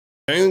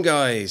Hey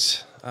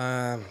guys,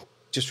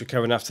 just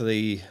recovering after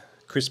the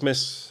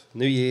Christmas,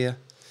 New Year.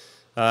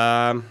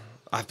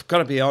 I've got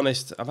to be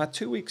honest, I've had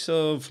 2 weeks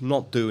of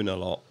not doing a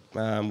lot,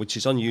 which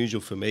is unusual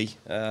for me.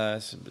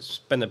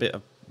 Spend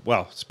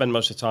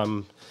most of the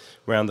time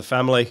around the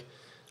family.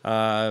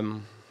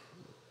 Um,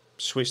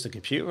 Switch the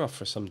computer off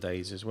for some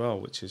days as well,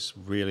 which is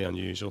really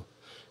unusual.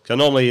 Because I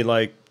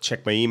normally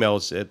check my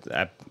emails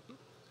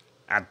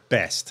at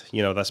best.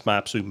 You know, that's my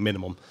absolute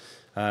minimum.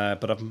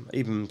 But I've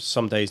even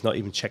some days not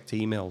even checked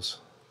emails.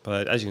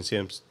 But as you can see,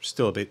 I'm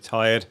still a bit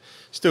tired.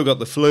 Still got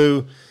the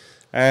flu.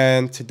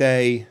 And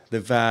today, the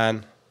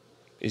van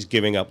is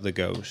giving up the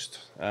ghost.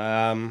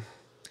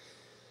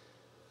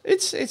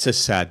 It's a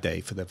sad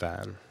day for the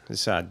van. It's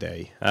a sad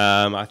day.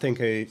 I think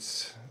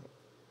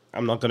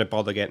I'm not going to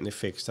bother getting it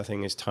fixed. I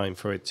think it's time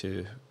for it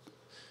to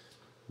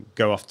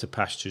go off to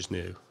pastures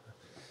new.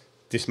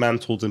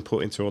 Dismantled and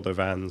put into other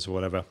vans or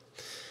whatever.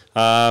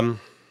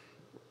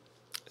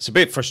 It's a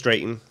bit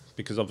frustrating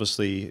because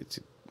obviously it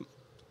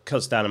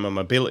cuts down on my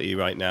mobility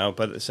right now,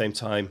 but at the same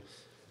time,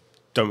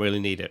 don't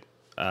really need it.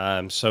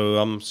 So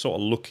I'm sort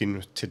of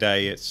looking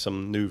today at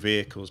some new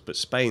vehicles, but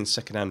Spain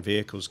second-hand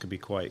vehicles can be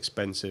quite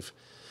expensive.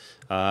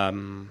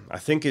 I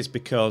think it's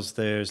because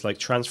there's like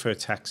transfer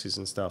taxes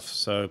and stuff.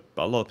 So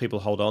a lot of people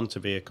hold on to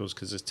vehicles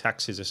because there's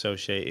taxes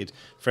associated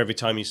for every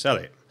time you sell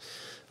it.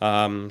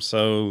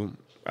 So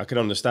I can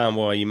understand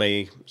why you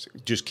may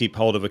just keep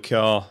hold of a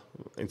car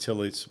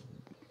until it's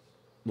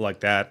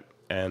like that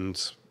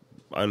and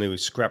only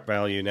with scrap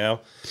value now,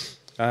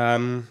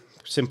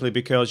 simply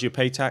because you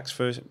pay tax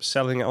for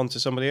selling it on to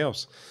somebody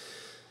else.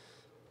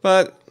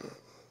 But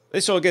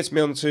this all gets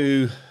me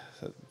onto,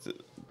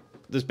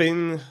 there's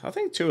been, I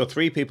think, 2 or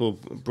 3 people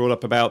brought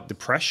up about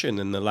depression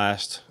in the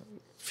last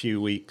few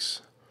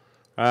weeks.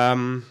 I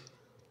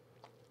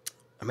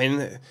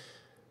mean,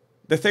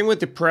 the thing with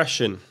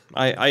depression,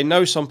 I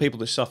know some people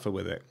that suffer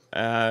with it.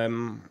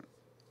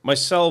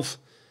 Myself,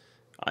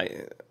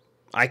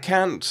 I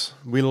can't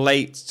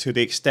relate to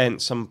the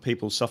extent some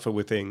people suffer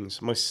with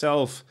things.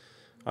 Myself,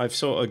 I've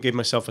sort of given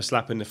myself a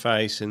slap in the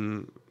face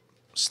and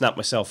snapped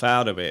myself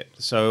out of it.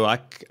 So I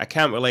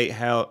can't relate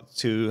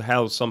to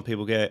how some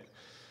people get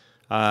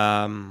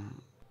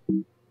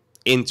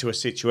into a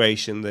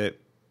situation that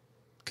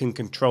can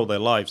control their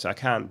lives. I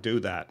can't do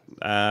that.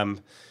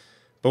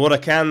 But what I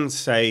can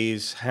say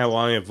is how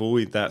I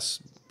avoid that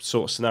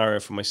sort of scenario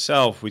for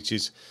myself, which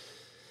is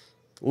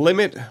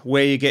limit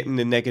where you're getting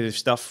the negative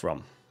stuff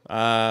from.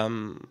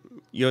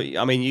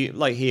 You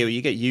like here,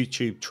 you get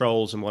YouTube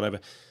trolls and whatever.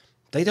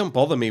 They don't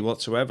bother me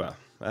whatsoever.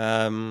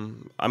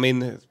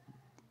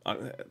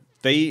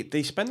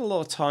 They spend a lot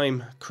of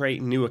time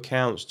creating new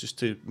accounts just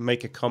to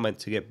make a comment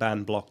to get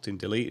banned, blocked, and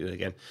deleted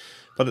again.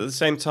 But at the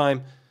same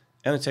time,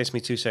 it only takes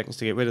me 2 seconds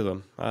to get rid of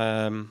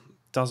them.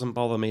 Doesn't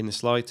bother me in the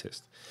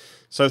slightest.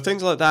 So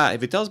things like that,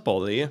 if it does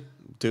bother you,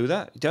 do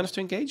that. You don't have to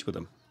engage with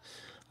them.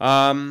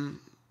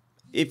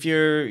 If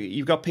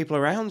you've got people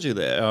around you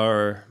that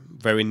are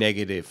very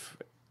negative,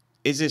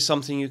 is it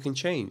something you can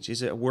change?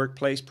 Is it a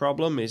workplace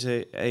problem? Is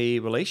it a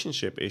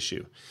relationship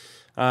issue?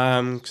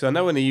 Because I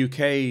know in the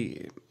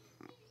UK,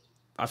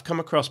 I've come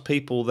across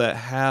people that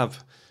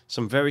have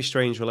some very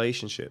strange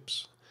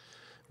relationships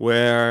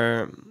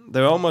where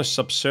they're almost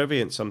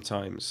subservient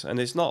sometimes, and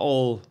it's not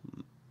all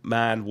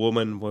man,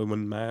 woman,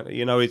 woman, man.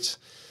 You know, it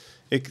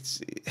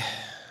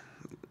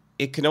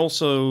can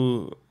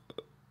also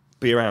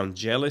be around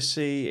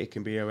jealousy. It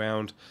can be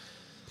around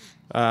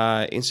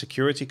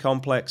insecurity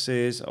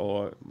complexes,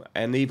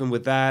 and even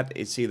with that,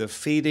 it's either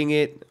feeding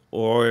it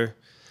or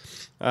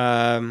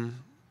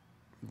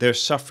they're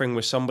suffering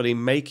with somebody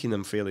making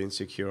them feel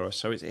insecure.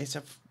 So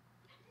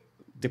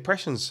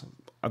depression's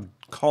a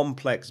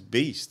complex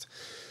beast.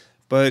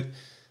 But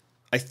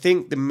I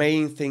think the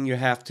main thing you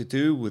have to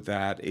do with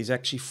that is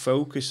actually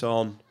focus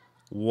on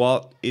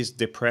what is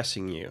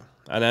depressing you.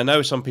 And I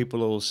know some people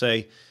will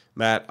say,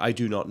 Matt, I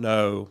do not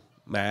know,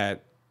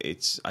 Matt,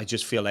 I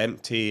just feel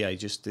empty.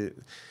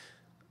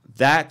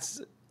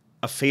 That's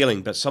a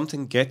feeling, but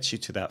something gets you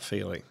to that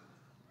feeling.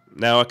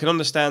 Now, I can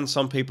understand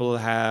some people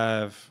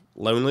have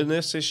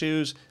loneliness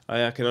issues.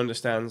 I can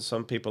understand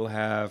some people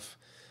have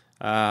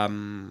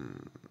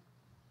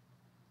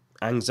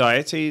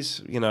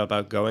anxieties,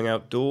 about going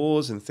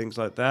outdoors and things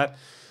like that.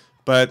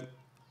 But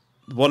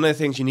one of the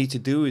things you need to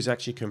do is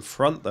actually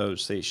confront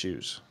those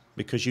issues,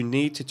 because you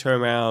need to turn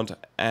around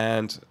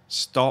and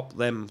stop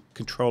them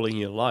controlling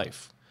your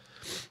life.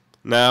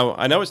 Now,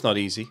 I know it's not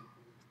easy,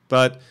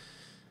 but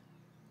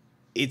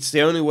it's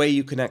the only way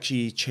you can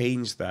actually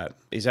change that,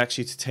 is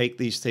actually to take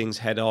these things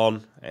head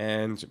on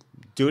and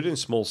do it in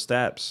small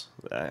steps.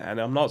 And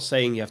I'm not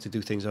saying you have to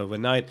do things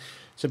overnight.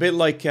 It's a bit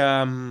like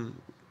I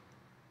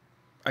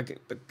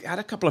had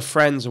a couple of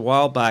friends a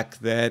while back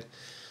that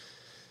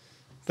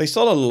they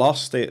sort of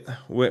lost it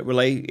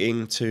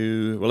relating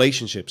to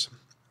relationships.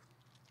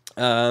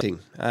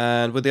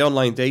 And with the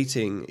online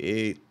dating,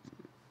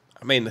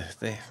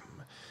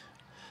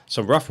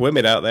 some rough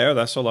women out there,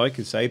 that's all I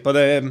can say. But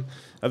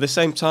at the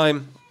same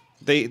time,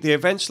 they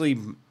eventually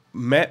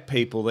met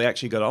people they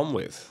actually got on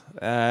with.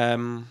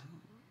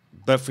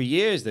 But for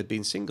years, they'd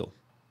been single.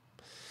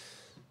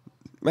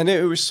 And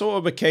it was sort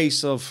of a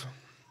case of,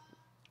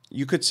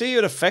 you could see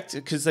it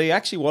affected, because they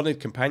actually wanted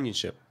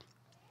companionship.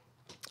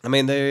 I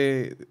mean,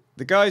 the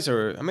guys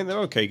are, I mean, they're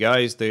okay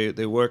guys.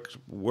 They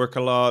work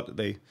a lot.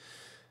 They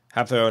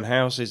have their own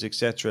houses,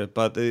 etc.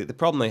 But the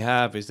problem they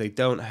have is they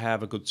don't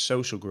have a good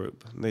social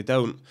group. They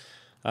don't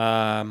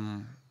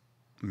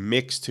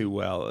mix too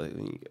well.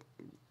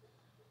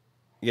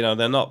 You know,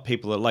 they're not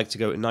people that like to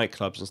go to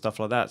nightclubs and stuff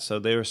like that. So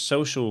their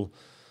social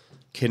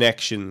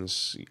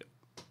connections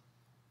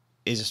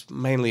is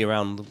mainly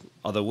around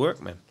other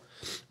workmen.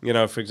 You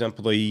know, for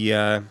example,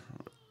 they're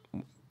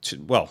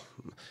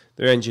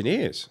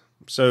engineers.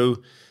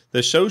 So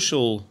the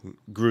social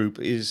group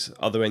is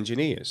other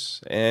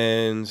engineers.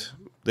 And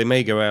they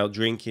may go out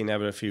drinking,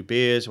 having a few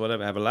beers,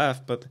 whatever, have a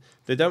laugh, but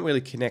they don't really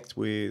connect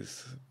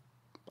with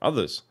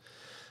others.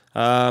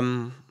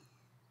 But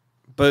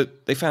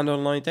they found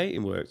online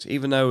dating worked,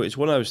 even though it's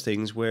one of those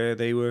things where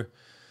they were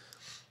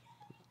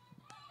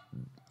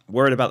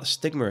worried about the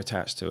stigma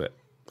attached to it.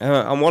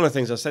 And one of the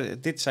things I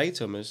did say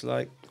to them is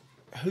like,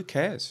 who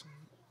cares?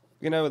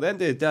 You know, at the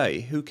end of the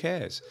day, who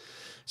cares?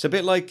 It's a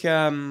bit like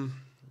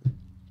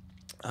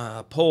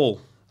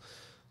Paul.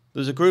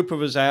 There's a group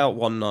of us out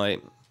one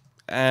night,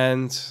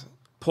 and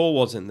Paul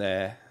wasn't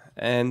there.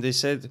 And they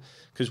said,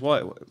 because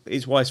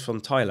his wife's from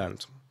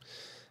Thailand.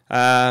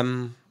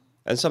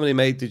 And somebody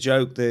made the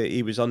joke that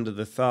he was under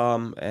the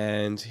thumb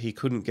and he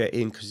couldn't get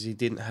in because he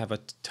didn't have a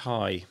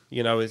tie.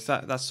 You know, it's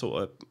that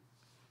sort of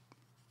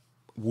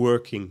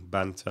working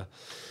banter.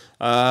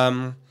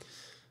 And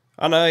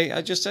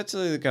I just said to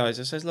the guys,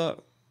 I said,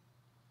 look,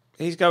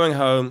 he's going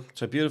home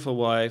to a beautiful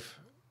wife.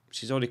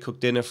 She's already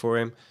cooked dinner for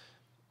him.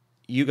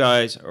 You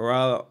guys are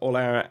all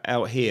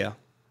out here,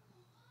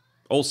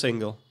 all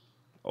single,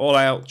 all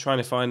out trying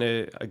to find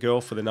a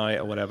girl for the night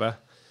or whatever.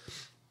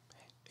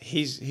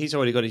 He's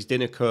already got his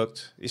dinner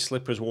cooked, his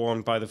slippers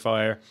warmed by the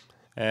fire,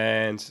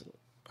 and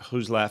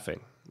who's laughing?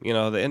 You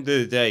know, at the end of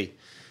the day,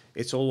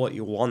 it's all what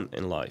you want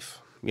in life.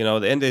 You know, at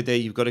the end of the day,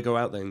 you've got to go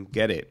out there and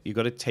get it. You've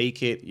got to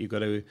take it. You've got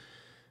to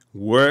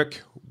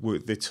work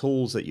with the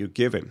tools that you're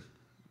given.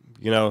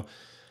 You know,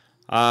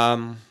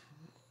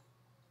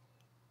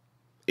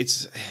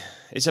 it's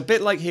a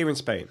bit like here in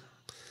Spain.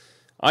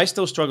 I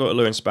still struggle to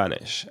learn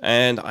Spanish,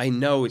 and I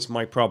know it's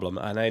my problem,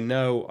 and I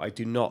know I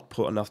do not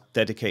put enough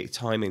dedicated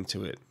time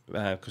into it,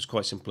 because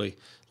quite simply,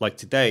 like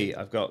today,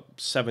 I've got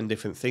 7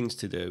 different things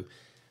to do,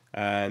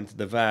 and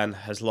the van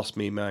has lost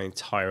me my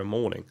entire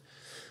morning.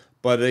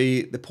 But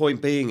the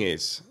point being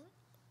is,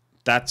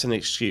 that's an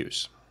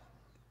excuse.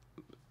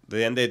 At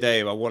the end of the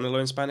day, if I want to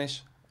learn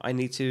Spanish, I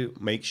need to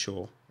make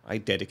sure I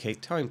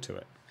dedicate time to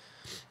it.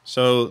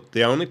 So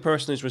the only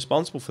person who's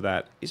responsible for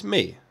that is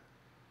me.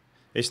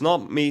 It's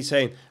not me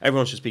saying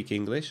everyone should speak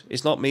English.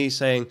 It's not me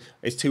saying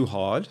it's too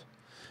hard.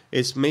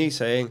 It's me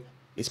saying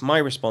it's my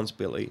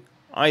responsibility.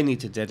 I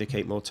need to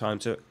dedicate more time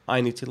to it.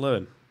 I need to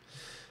learn.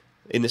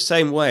 In the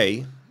same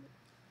way,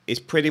 it's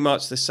pretty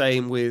much the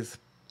same with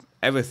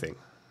everything.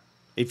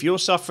 If you're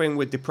suffering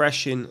with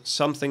depression,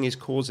 something is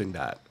causing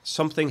that.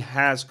 Something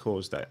has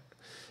caused that.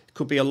 It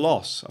could be a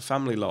loss, a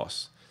family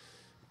loss.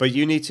 But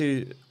you need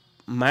to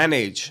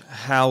manage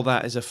how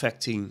that is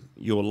affecting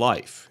your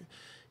life.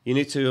 You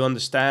need to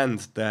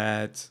understand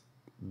that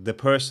the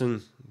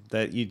person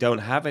that you don't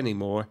have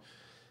anymore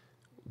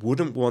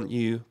wouldn't want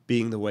you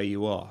being the way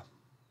you are.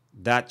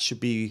 That should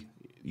be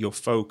your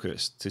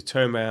focus, to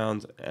turn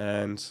around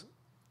and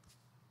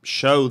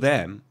show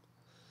them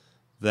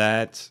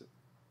that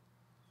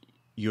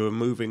you're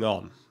moving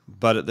on,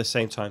 but at the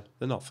same time,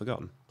 they're not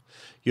forgotten.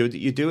 You're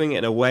doing it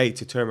in a way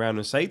to turn around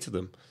and say to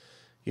them,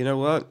 you know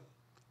what?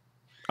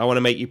 I want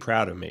to make you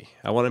proud of me.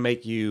 I want to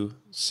make you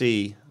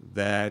see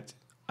that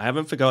I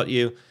haven't forgot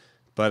you,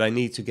 but I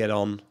need to get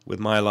on with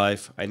my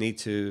life. I need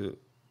to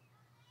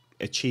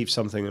achieve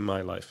something in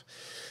my life.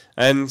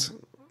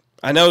 And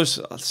I know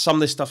some of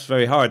this stuff's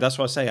very hard. That's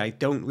why I say I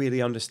don't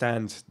really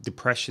understand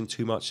depression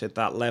too much at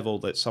that level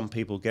that some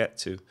people get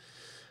to.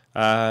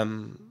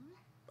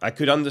 I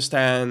could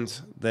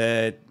understand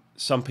that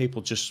some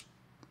people just,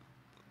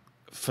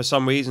 for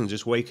some reason,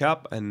 just wake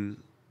up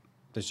and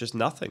there's just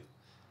nothing.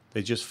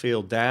 They just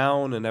feel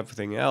down and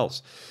everything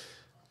else.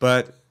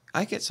 But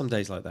I get some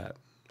days like that.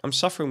 I'm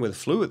suffering with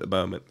flu at the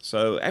moment.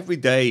 So every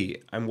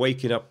day I'm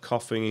waking up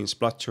coughing and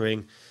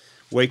spluttering,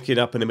 waking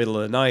up in the middle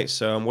of the night.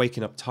 So I'm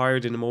waking up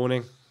tired in the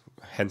morning,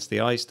 hence the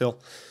eye still.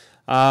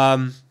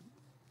 But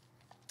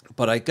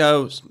I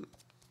go,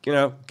 you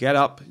know, get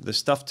up, there's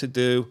stuff to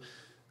do.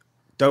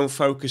 Don't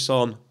focus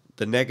on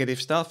the negative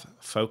stuff.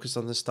 Focus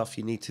on the stuff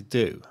you need to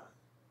do.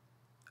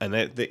 And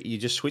that you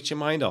just switch your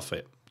mind off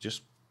it.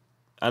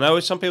 I know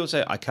some people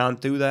say, I can't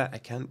do that. I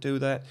can't do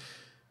that.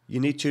 You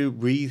need to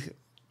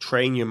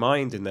retrain your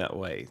mind in that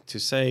way to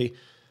say,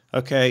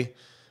 okay,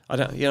 I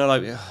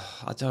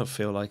don't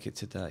feel like it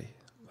today.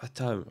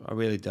 I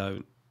really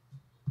don't.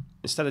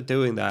 Instead of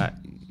doing that,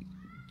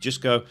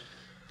 just go,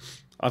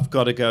 I've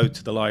got to go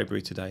to the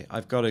library today.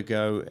 I've got to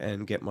go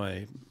and get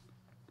my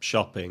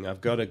shopping.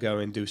 I've got to go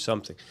and do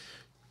something.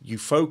 You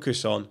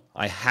focus on,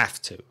 I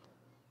have to.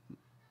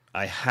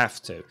 I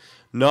have to.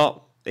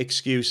 Not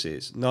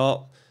excuses,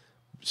 not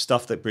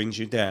stuff that brings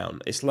you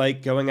down. It's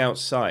like going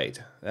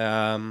outside.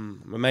 My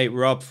mate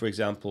Rob, for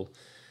example,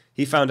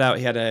 he found out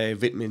he had a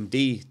vitamin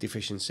D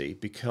deficiency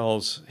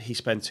because he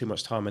spent too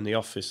much time in the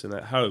office and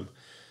at home.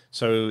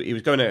 So he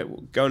was going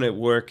to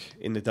work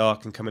in the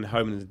dark and coming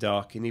home in the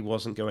dark, and he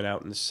wasn't going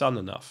out in the sun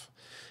enough.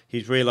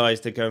 He's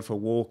realised that going for a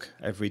walk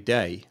every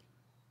day,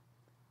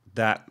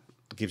 that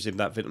gives him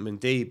that vitamin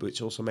D,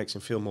 which also makes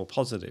him feel more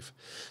positive.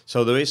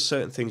 So there is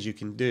certain things you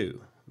can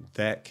do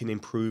that can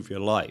improve your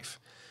life,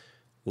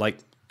 like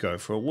going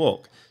for a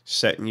walk,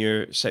 setting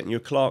your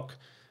clock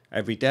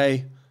every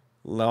day.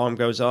 Alarm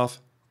goes off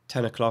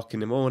 10 o'clock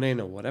in the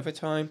morning or whatever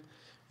time.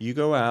 You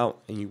go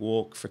out and you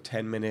walk for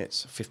 10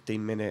 minutes,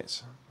 15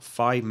 minutes,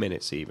 5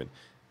 minutes even.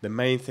 The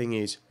main thing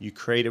is you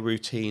create a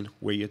routine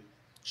where you're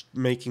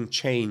making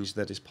change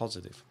that is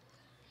positive.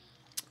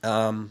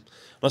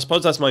 I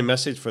suppose that's my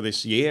message for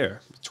this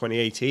year,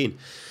 2018,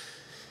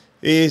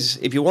 is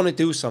if you want to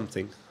do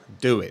something,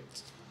 do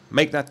it.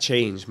 Make that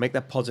change, make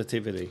that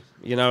positivity.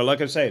 You know,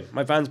 like I say,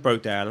 my van's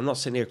broke down. I'm not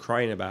sitting here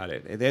crying about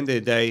it. At the end of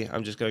the day,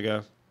 I'm just going to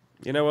go,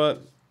 you know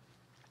what?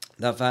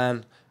 That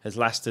van has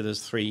lasted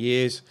us 3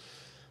 years.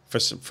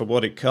 For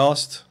what it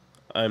cost,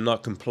 I'm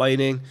not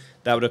complaining.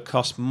 That would have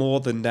cost more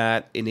than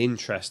that in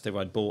interest if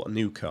I'd bought a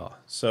new car.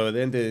 So at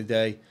the end of the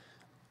day,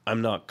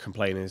 I'm not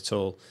complaining at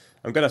all.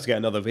 I'm going to have to get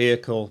another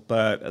vehicle,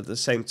 but at the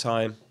same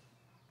time,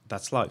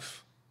 that's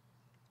life.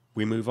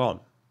 We move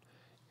on.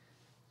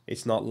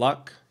 It's not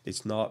luck.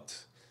 It's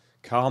not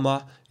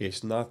karma.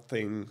 It's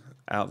nothing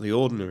out of the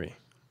ordinary.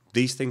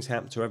 These things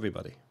happen to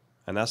everybody.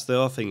 And that's the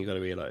other thing you've got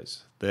to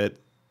realize, that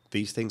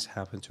these things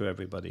happen to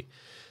everybody.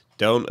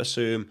 Don't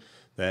assume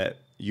that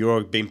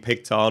you're being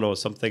picked on or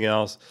something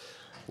else.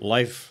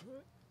 Life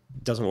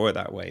doesn't work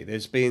that way.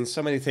 There's been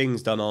so many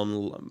things done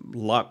on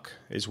luck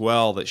as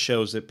well that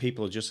shows that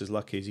people are just as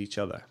lucky as each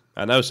other.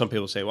 I know some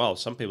people say, well,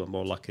 some people are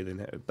more lucky than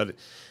it, but it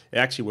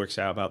actually works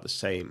out about the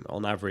same.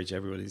 On average,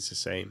 everybody's the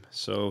same.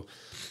 So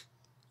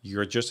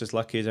you're just as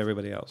lucky as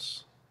everybody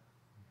else.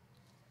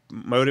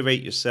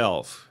 Motivate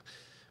yourself.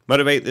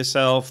 Motivate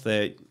yourself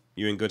that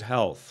you're in good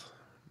health.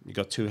 You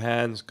got 2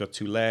 hands, got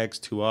 2 legs,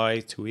 2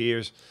 eyes, 2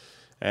 ears.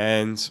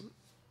 And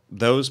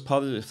those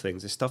positive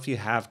things, the stuff you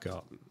have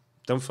got,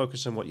 don't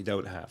focus on what you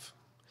don't have.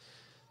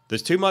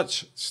 There's too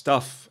much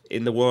stuff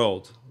in the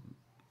world.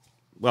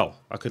 Well,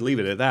 I could leave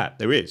it at that.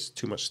 There is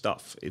too much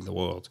stuff in the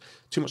world.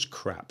 Too much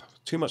crap.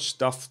 Too much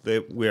stuff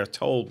that we're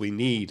told we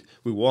need,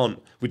 we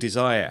want, we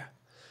desire.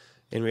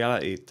 In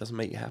reality, it doesn't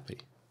make you happy.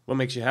 What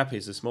makes you happy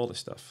is the smaller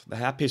stuff. The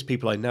happiest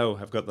people I know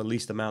have got the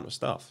least amount of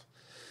stuff.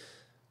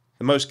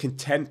 The most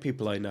content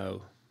people I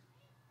know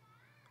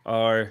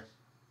are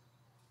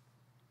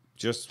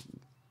just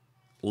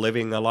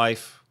living a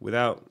life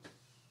without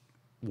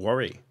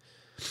worry.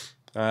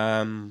 They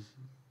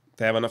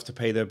have enough to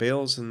pay their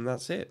bills, and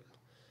that's it.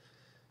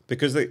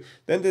 Because at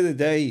the end of the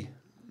day,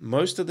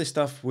 most of the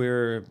stuff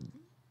we're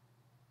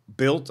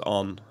built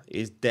on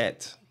is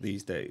debt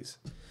these days.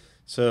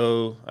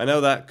 So I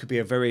know that could be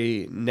a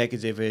very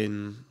negative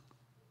in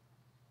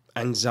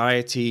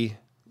anxiety,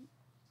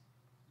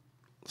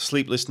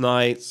 sleepless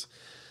nights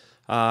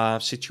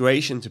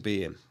situation to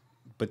be in.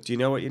 But do you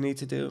know what you need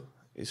to do?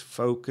 Is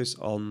focus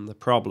on the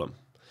problem.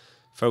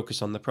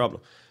 Focus on the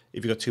problem.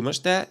 If you've got too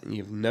much debt and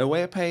you've no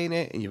way of paying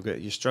it and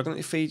you're struggling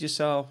to feed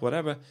yourself,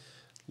 whatever,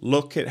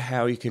 look at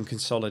how you can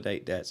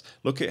consolidate debts.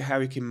 Look at how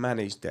you can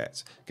manage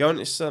debts. Go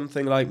into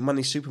something like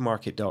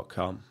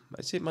moneysupermarket.com.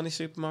 Is it Money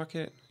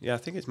Supermarket? Yeah, I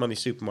think it's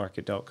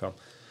moneysupermarket.com.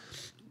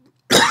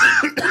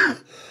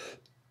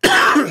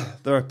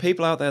 There are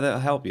people out there that will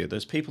help you.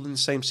 There's people in the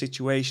same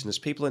situation. There's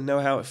people that know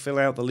how to fill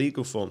out the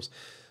legal forms.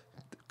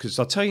 Because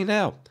I'll tell you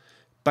now,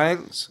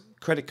 banks,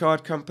 credit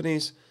card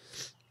companies,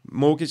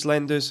 mortgage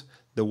lenders,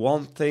 the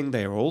one thing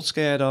they are all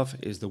scared of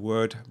is the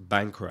word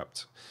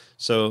bankrupt.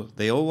 So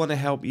they all want to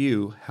help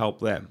you help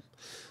them.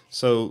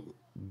 So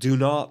do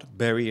not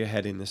bury your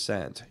head in the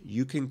sand.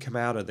 You can come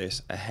out of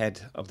this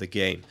ahead of the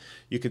game.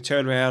 You can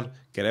turn around,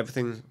 get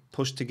everything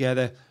pushed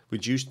together,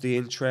 reduce the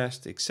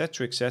interest,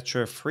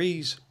 etc.,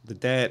 freeze the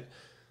debt.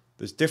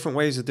 There's different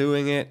ways of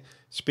doing it.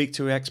 Speak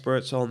to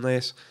experts on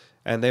this,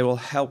 and they will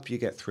help you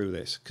get through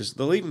this, because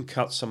they'll even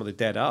cut some of the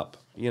debt up.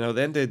 You know, at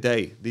the end of the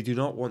day, they do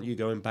not want you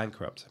going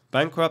bankrupt.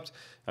 Bankrupt,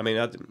 I mean,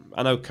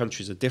 I know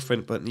countries are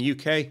different, but in the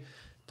UK,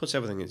 puts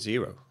everything at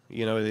zero.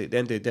 You know, at the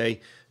end of the day,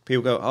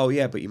 people go, oh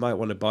yeah, but you might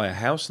want to buy a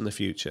house in the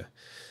future.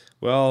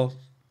 Well,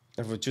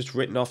 if we've just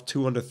written off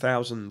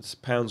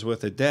 £200,000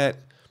 worth of debt,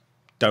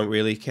 don't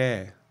really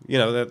care. You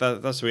know,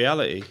 that's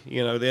reality.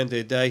 You know, at the end of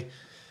the day,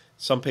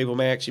 some people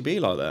may actually be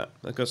like that.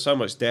 They've got so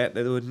much debt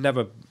that they would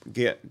never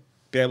be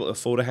able to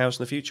afford a house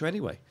in the future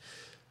anyway.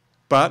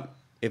 But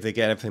if they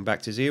get everything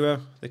back to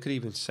zero, they could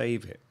even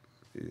save it.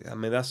 I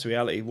mean, that's the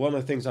reality. One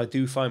of the things I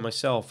do find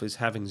myself is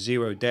having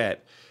zero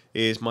debt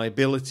is my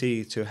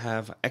ability to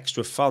have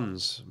extra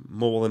funds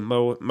more than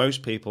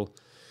most people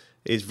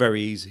is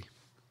very easy.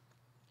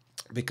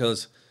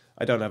 Because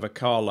I don't have a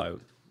car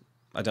loan.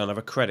 I don't have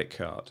a credit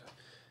card.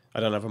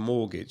 I don't have a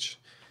mortgage.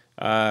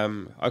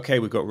 Okay,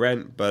 we've got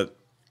rent, but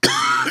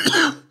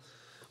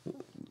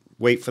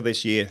wait for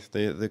this year.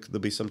 There'll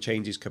be some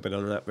changes coming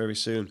on that very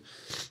soon.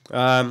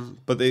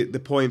 But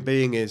the point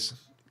being is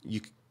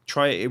you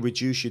try to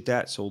reduce your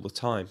debts all the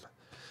time.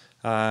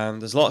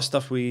 There's a lot of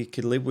stuff we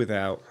could live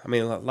without. I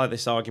mean, like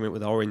this argument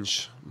with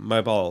Orange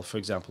Mobile, for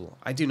example.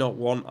 I do not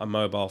want a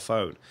mobile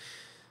phone.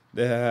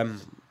 The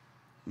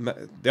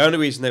only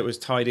reason it was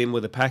tied in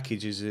with the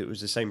package is it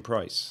was the same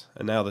price,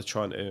 and now they're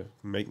trying to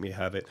make me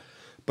have it.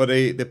 But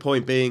the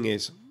point being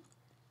is,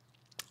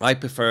 I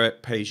prefer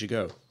it pay as you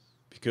go,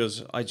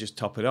 because I just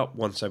top it up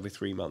once every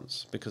 3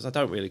 months, because I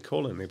don't really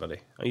call anybody.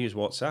 I use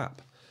WhatsApp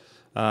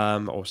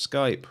or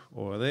Skype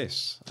or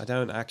this. I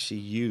don't actually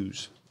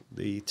use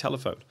the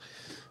telephone.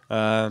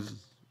 That's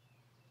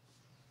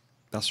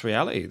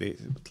reality.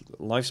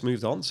 Life's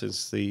moved on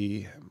since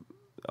the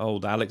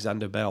old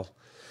Alexander Bell.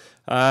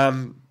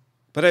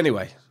 But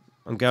anyway,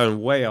 I'm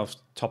going way off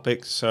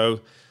topic. So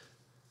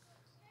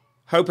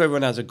hope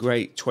everyone has a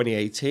great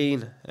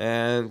 2018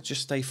 and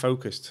just stay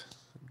focused.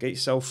 Get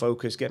yourself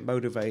focused, get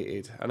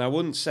motivated. And I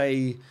wouldn't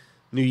say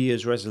New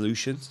Year's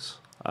resolutions,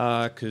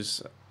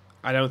 because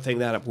I don't think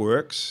that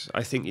works.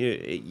 I think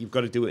you've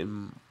got to do it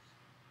in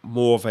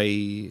more of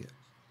a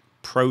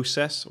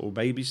process or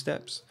baby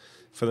steps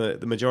for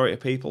the majority of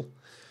people.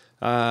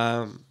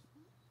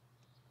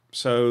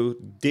 So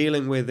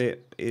dealing with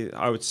it,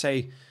 I would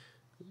say,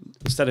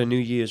 instead of New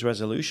Year's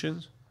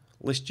resolutions,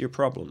 list your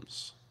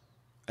problems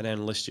and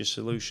then list your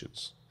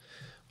solutions.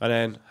 And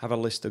then have a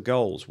list of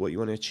goals, what you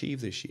want to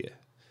achieve this year.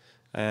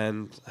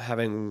 And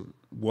having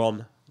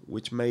one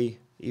which may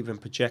even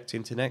project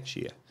into next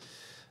year.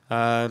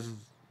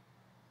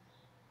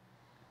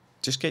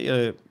 Just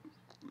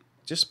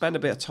spend a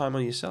bit of time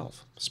on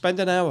yourself. Spend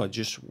an hour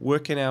just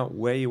working out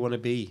where you want to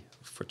be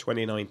for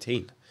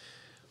 2019.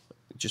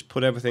 Just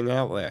put everything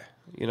out there.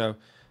 You know,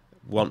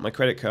 want my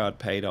credit card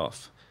paid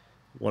off.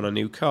 Want a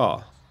new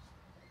car.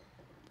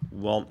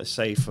 Want to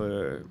save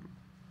for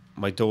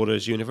my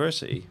daughter's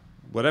university.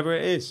 Whatever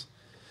it is.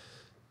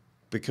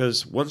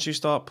 Because once you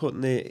start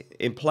putting it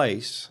in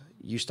place,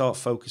 you start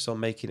focus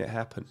on making it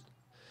happen.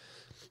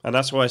 And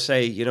that's why I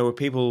say, you know, when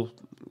people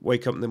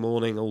wake up in the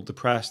morning all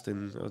depressed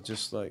and are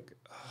just like,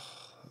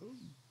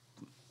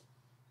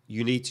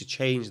 you need to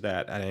change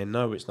that. And I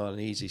know it's not an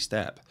easy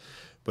step,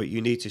 but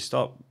you need to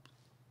stop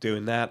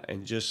doing that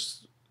and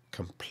just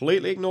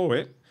completely ignore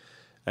it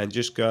and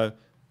just go,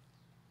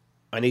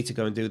 I need to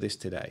go and do this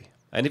today.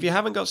 And if you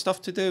haven't got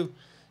stuff to do,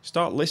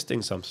 start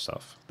listing some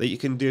stuff that you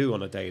can do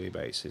on a daily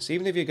basis.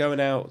 Even if you're going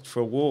out for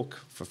a walk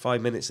for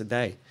 5 minutes a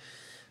day,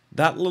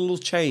 that little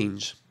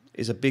change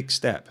is a big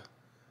step.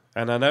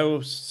 And I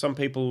know some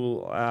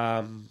people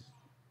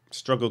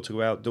struggle to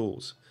go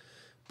outdoors,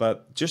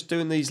 but just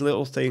doing these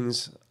little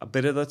things a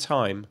bit at a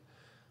time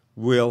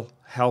will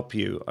help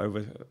you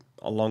over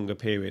a longer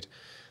period.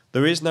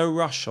 There is no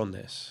rush on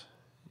this.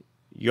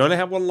 You only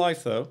have one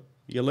life, though.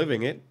 You're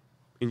living it.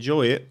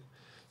 Enjoy it.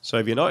 So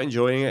if you're not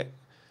enjoying it,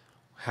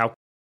 how